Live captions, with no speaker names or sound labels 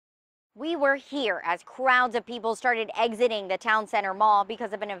We were here as crowds of people started exiting the town center mall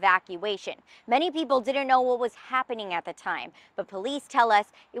because of an evacuation. Many people didn't know what was happening at the time, but police tell us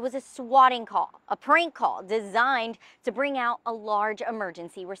it was a swatting call, a prank call designed to bring out a large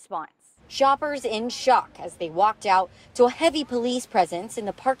emergency response. Shoppers in shock as they walked out to a heavy police presence in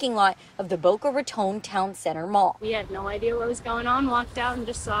the parking lot of the Boca Raton Town Center Mall. We had no idea what was going on, walked out and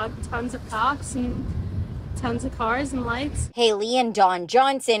just saw tons of cops and tons of cars and lights. Haley and Don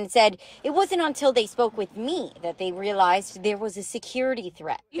Johnson said it wasn't until they spoke with me that they realized there was a security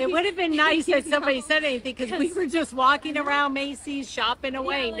threat. It would have been nice if somebody said anything because we were just walking around Macy's shopping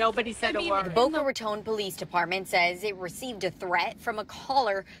away. Nobody said a word. The Boca Raton Police Department says it received a threat from a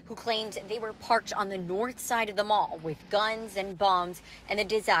caller who claimed they were parked on the north side of the mall with guns and bombs and a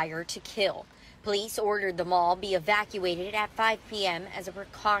desire to kill. Police ordered the mall be evacuated at 5 p.m. as a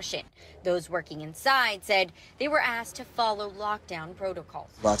precaution. Those working inside said they were asked to follow lockdown protocols.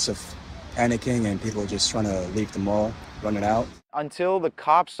 Lots of panicking and people just trying to leave the mall, running out. Until the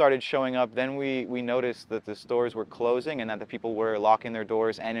cops started showing up, then we noticed that the stores were closing and that the people were locking their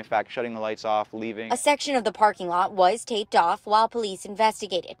doors and, in fact, shutting the lights off, leaving. A section of the parking lot was taped off while police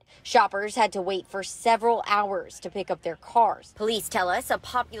investigated. Shoppers had to wait for several hours to pick up their cars. Police tell us a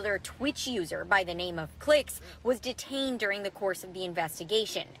popular Twitch user by the name of Clix was detained during the course of the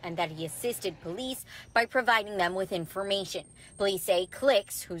investigation and that he assisted police by providing them with information. Police say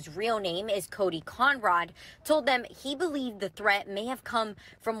Clix, whose real name is Cody Conrod, told them he believed the threat may have come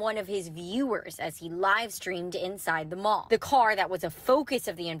from one of his viewers as he live streamed inside the mall. The car that was a focus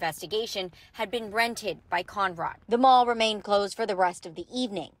of the investigation had been rented by Conrod. The mall remained closed for the rest of the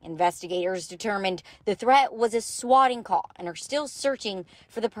evening. Investigators determined the threat was a swatting call and are still searching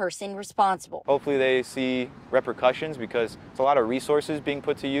for the person responsible. Hopefully they see repercussions because it's a lot of resources being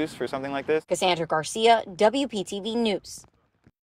put to use for something like this. Cassandra Garcia, WPTV News.